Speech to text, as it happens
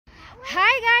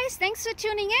Hi guys, thanks for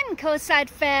tuning in, Coastside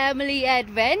Family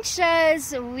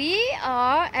Adventures. We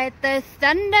are at the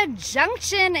Thunder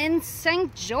Junction in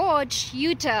St. George,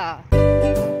 Utah.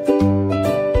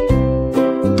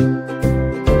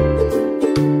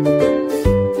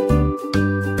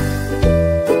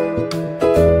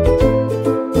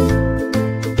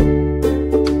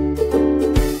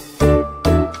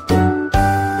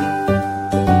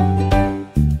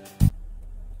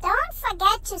 Don't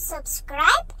forget to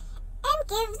subscribe and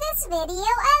give this video a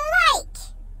like.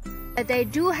 They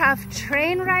do have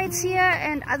train rides here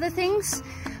and other things.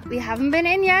 We haven't been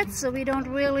in yet, so we don't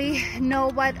really know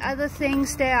what other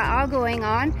things there are going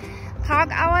on.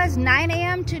 Park hours 9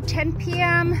 a.m. to 10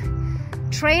 p.m.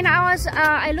 Train hours,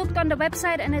 I looked on the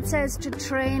website and it says the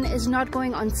train is not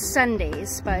going on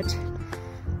Sundays, but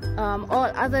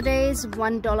all other days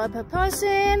 $1 per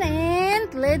person.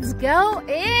 And let's go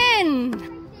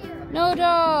in. No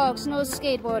dogs, no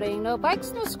skateboarding, no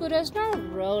bikes, no scooters, no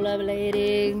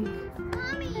rollerblading.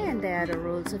 And there are the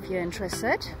rules if you're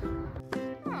interested.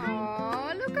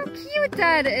 Oh, look how cute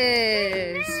that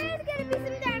is. There's gonna be some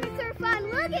dinosaur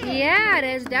fun. Look at it. Yeah,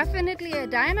 there's definitely a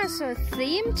dinosaur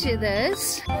theme to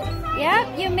this.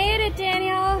 Yep, you made it,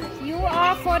 Daniel. You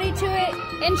are 42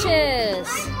 inches.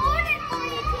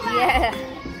 Yeah.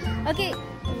 Okay,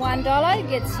 $1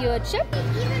 gets you a chip.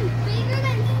 Even bigger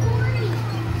than 40.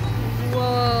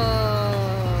 Whoa.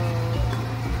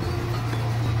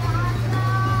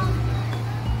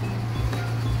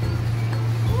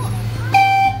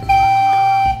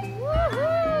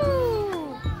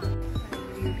 Woohoo!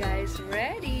 Are you guys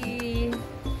ready?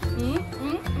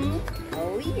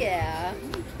 Oh yeah.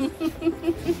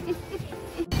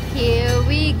 Here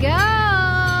we go.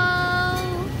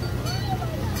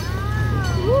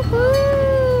 Woohoo!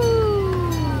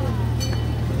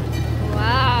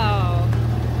 Wow.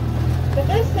 The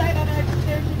west side on our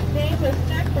excursion today is a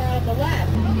snack bar on the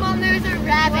left. Mom, there's a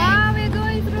rabbit. Wow, we're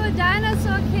going through a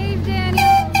dinosaur cave, Daniel.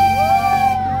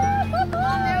 Mom,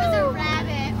 there was a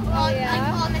rabbit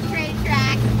yeah? on the train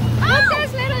track. Look,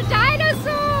 there's little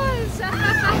dinosaurs. I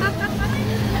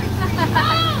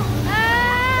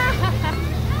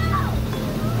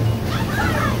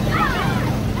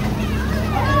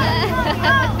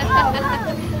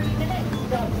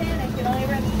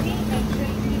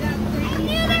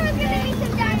knew there was going to be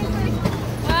some dinosaurs.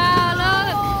 Wow, look.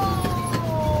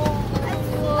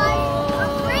 A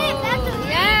rib. That's a rib.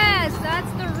 Yes,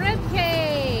 that's the rib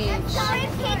cage. That's the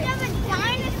rib cage of a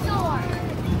dinosaur.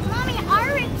 Mommy, our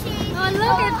rib cage. Oh,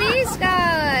 look at these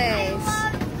guys.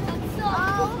 The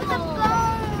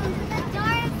bones, the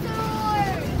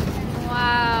dinosaurs.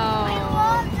 Wow. I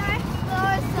love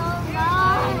dinosaurs so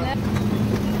much.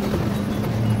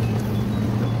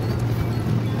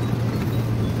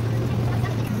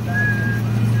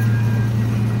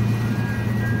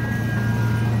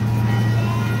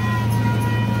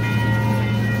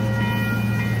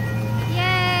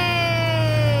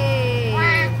 Yay!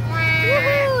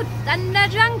 Woohoo! Thunder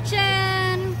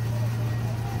Junction!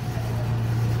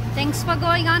 Thanks for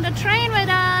going on the train with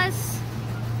us.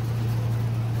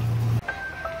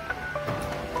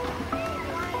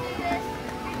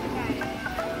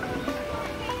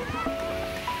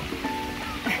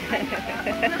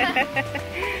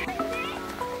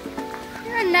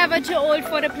 You're never too old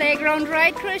for the playground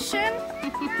ride, Christian.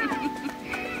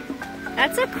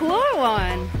 That's a cool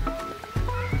one.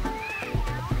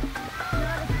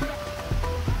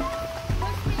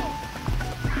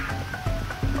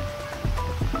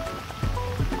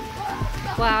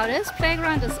 Wow, this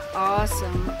playground is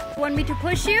awesome. Want me to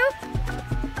push you?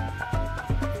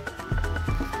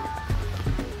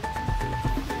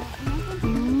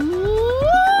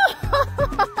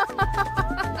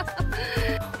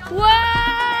 Wow!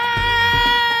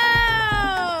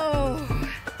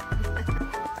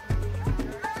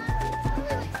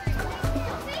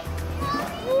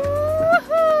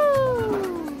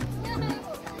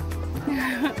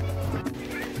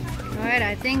 Alright,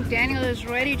 I think Daniel is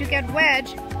ready to get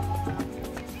wet.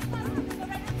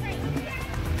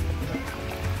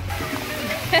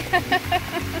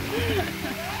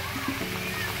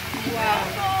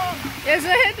 Wow. Is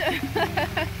it?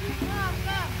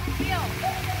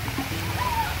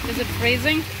 Is it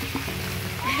freezing?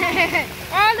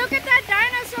 Oh, look at that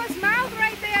dinosaur's mouth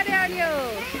right there,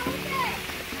 Daniel.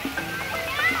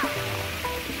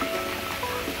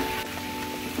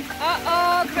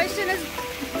 Uh-oh, Christian is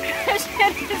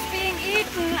being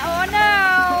eaten. Oh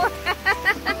no!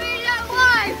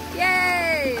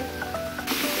 Yay!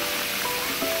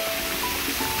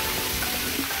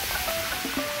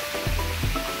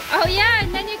 Oh yeah,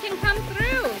 and then you can come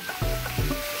through.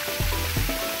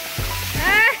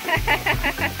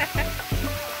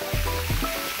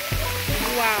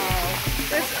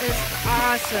 is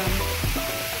awesome.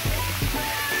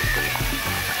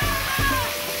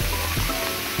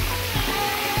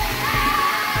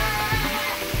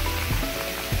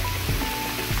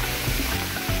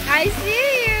 I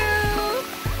see you!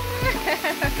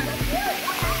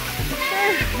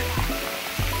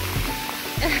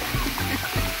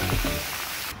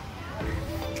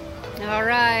 All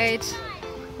right,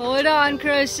 hold on,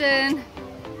 Christian.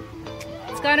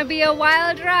 It's gonna be a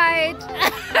wild ride.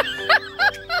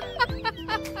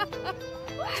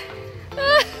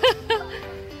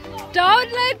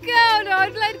 Don't let go,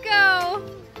 don't let go.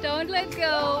 Don't let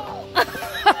go.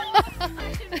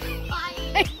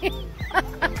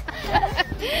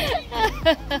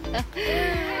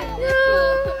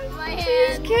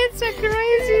 These kids are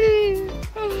crazy.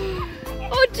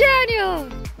 Oh, Daniel.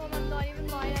 Mom, I'm not even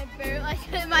lying. I barely,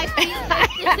 my feet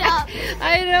lifted up.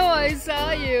 I know, I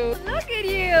saw you. Look at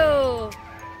you.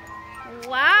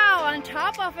 Wow, on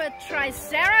top of a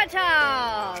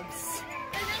triceratops.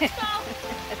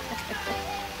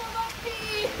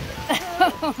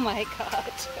 Oh my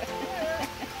God.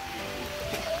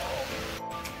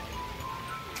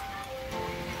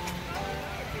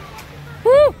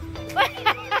 Woo!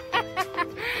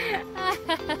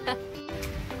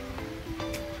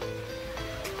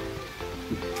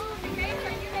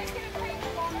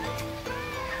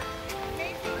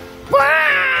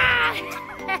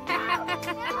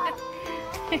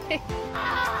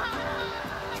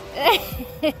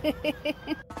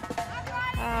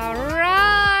 All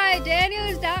right, Daniel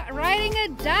is riding a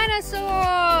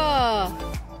dinosaur.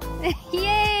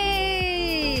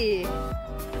 Yay!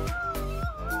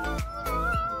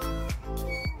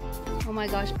 Oh my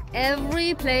gosh,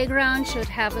 every playground should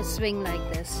have a swing like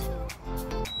this.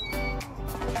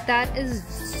 That is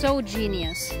so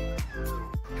genius.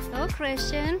 Go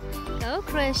Christian, go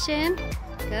Christian,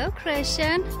 go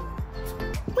Christian.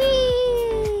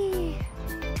 Whee!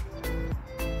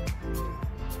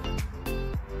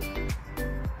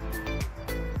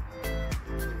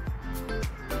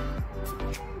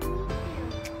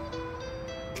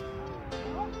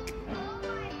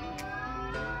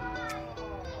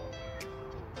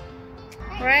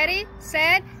 Ready,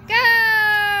 set, go!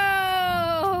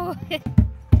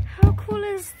 How cool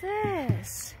is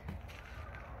this?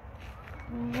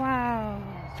 Wow.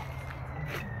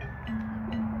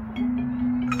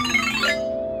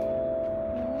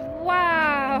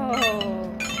 Wow.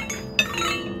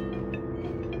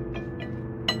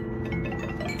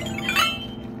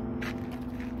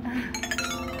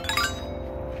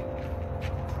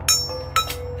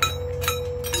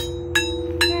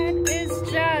 That is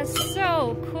just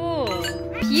so cool.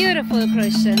 Beautiful,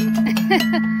 Christian.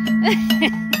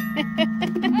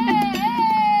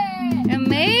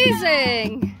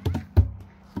 Amazing.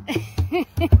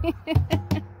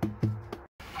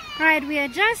 Right, we are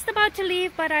just about to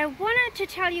leave, but I wanted to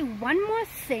tell you one more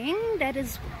thing that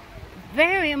is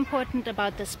very important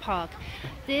about this park.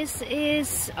 This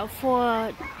is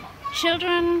for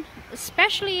children,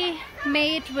 especially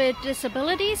made with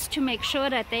disabilities, to make sure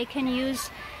that they can use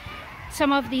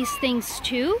some of these things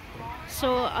too.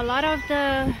 So a lot of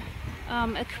the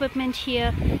equipment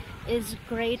here is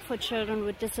great for children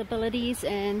with disabilities,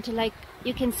 and like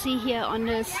you can see here on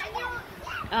this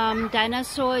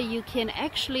dinosaur, you can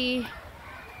actually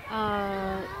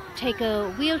take a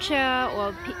wheelchair,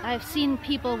 or I've seen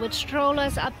people with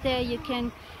strollers up there. You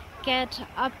can get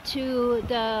up to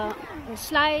the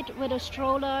slide with a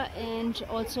stroller and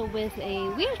also with a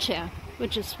wheelchair,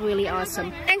 which is really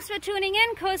awesome. Thanks for tuning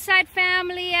in, Coastside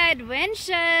Family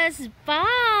Adventures. Bye!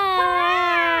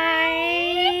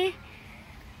 Bye.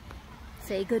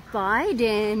 Say goodbye,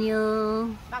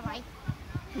 Daniel. Bye-bye.